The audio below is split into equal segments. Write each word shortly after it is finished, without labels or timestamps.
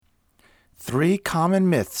3 common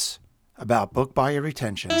myths about book buyer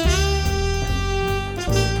retention.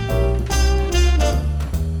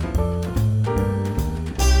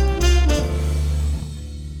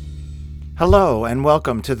 Hello and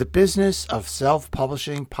welcome to the Business of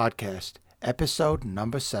Self-Publishing podcast, episode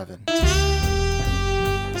number 7.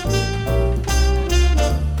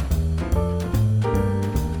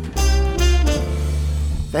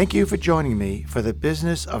 Thank you for joining me for the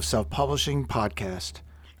Business of Self-Publishing podcast.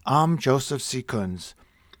 I'm Joseph C. Kunz.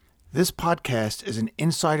 This podcast is an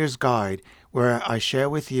insider's guide where I share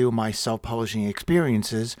with you my self-publishing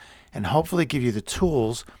experiences and hopefully give you the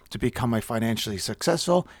tools to become a financially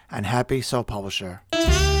successful and happy self-publisher.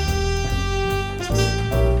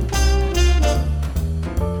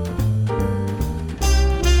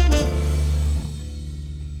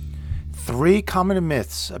 Three common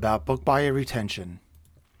myths about book buyer retention.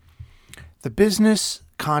 The business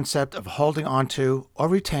concept of holding onto or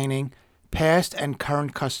retaining past and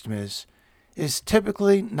current customers is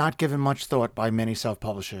typically not given much thought by many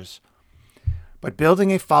self-publishers. But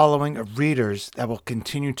building a following of readers that will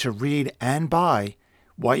continue to read and buy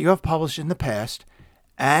what you have published in the past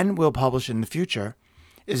and will publish in the future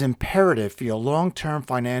is imperative for your long-term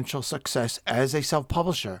financial success as a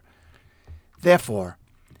self-publisher. Therefore,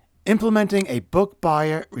 implementing a book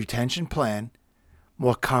buyer retention plan,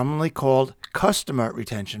 more commonly called customer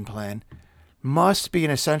retention plan, must be an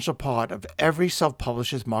essential part of every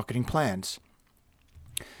self-publisher's marketing plans.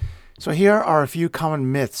 So here are a few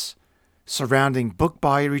common myths surrounding book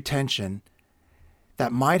buyer retention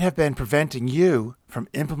that might have been preventing you from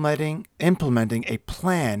implementing a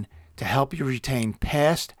plan to help you retain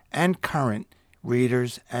past and current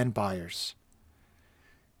readers and buyers.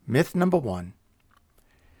 Myth number 1.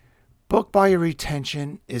 Book buyer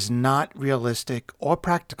retention is not realistic or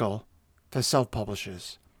practical for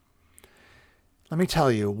self-publishers. Let me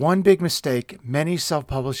tell you, one big mistake many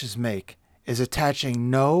self-publishers make is attaching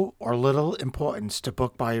no or little importance to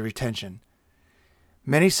book buyer retention.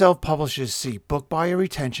 Many self-publishers see book buyer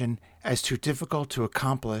retention as too difficult to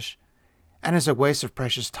accomplish and as a waste of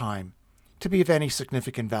precious time to be of any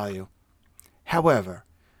significant value. However,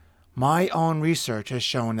 my own research has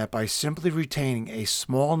shown that by simply retaining a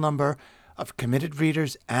small number of committed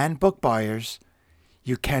readers and book buyers,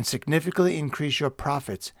 you can significantly increase your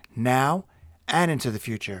profits now and into the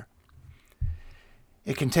future.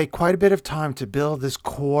 It can take quite a bit of time to build this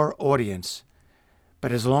core audience,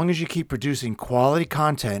 but as long as you keep producing quality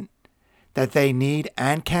content that they need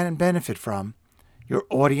and can benefit from, your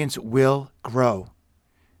audience will grow.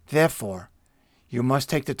 Therefore, you must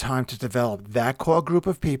take the time to develop that core group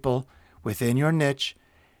of people within your niche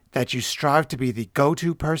that you strive to be the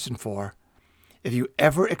go-to person for if you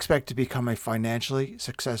ever expect to become a financially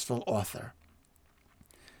successful author.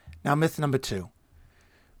 Now, myth number 2.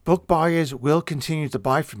 Book buyers will continue to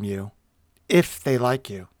buy from you if they like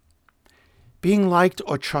you. Being liked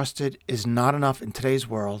or trusted is not enough in today's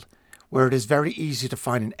world, where it is very easy to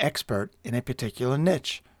find an expert in a particular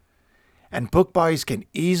niche. And book buyers can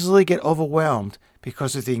easily get overwhelmed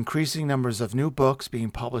because of the increasing numbers of new books being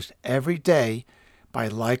published every day by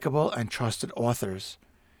likable and trusted authors.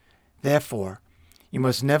 Therefore, you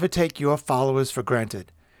must never take your followers for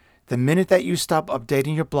granted. The minute that you stop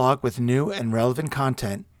updating your blog with new and relevant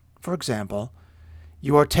content, for example,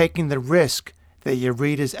 you are taking the risk that your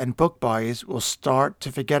readers and book buyers will start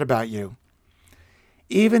to forget about you.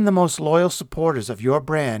 Even the most loyal supporters of your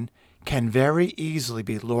brand can very easily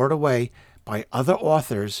be lured away by other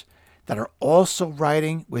authors that are also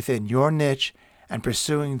writing within your niche and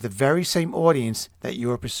pursuing the very same audience that you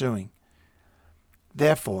are pursuing.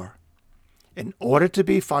 Therefore, in order to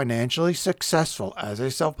be financially successful as a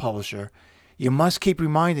self-publisher, you must keep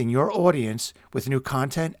reminding your audience with new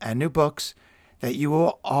content and new books that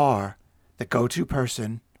you are the go-to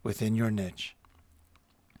person within your niche.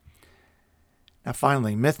 Now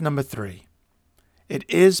finally, myth number 3. It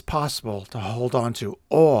is possible to hold on to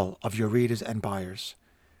all of your readers and buyers.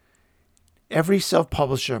 Every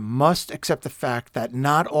self-publisher must accept the fact that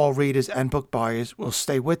not all readers and book buyers will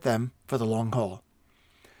stay with them for the long haul.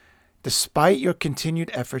 Despite your continued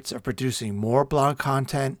efforts of producing more blog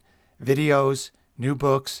content, videos, new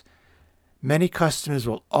books, many customers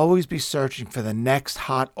will always be searching for the next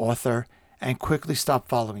hot author and quickly stop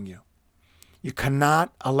following you. You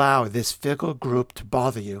cannot allow this fickle group to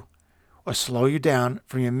bother you or slow you down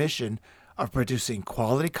from your mission of producing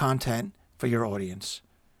quality content for your audience.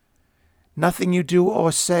 Nothing you do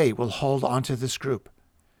or say will hold on to this group.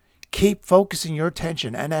 Keep focusing your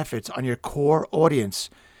attention and efforts on your core audience.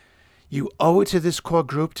 You owe it to this core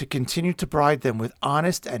group to continue to provide them with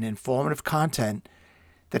honest and informative content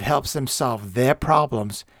that helps them solve their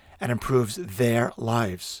problems and improves their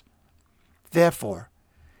lives. Therefore,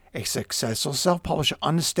 a successful self-publisher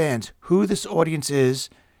understands who this audience is,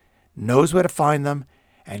 knows where to find them,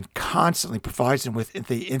 and constantly provides them with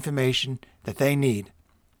the information that they need.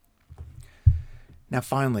 Now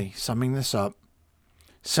finally, summing this up,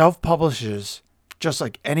 self-publishers, just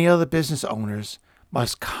like any other business owners,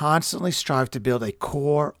 must constantly strive to build a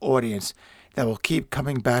core audience that will keep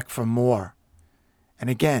coming back for more. And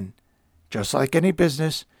again, just like any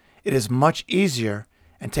business, it is much easier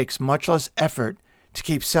and takes much less effort to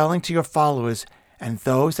keep selling to your followers and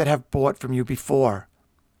those that have bought from you before.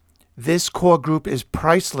 This core group is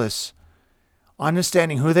priceless.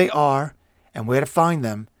 Understanding who they are and where to find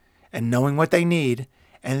them, and knowing what they need,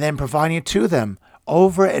 and then providing it to them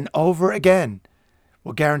over and over again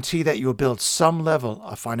will guarantee that you will build some level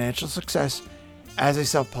of financial success as a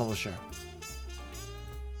self-publisher.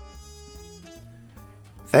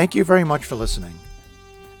 Thank you very much for listening.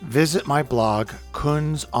 Visit my blog,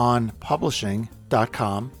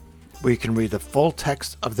 kunzonpublishing.com, where you can read the full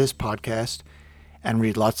text of this podcast and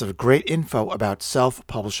read lots of great info about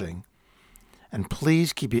self-publishing. And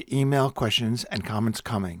please keep your email questions and comments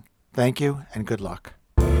coming. Thank you and good luck.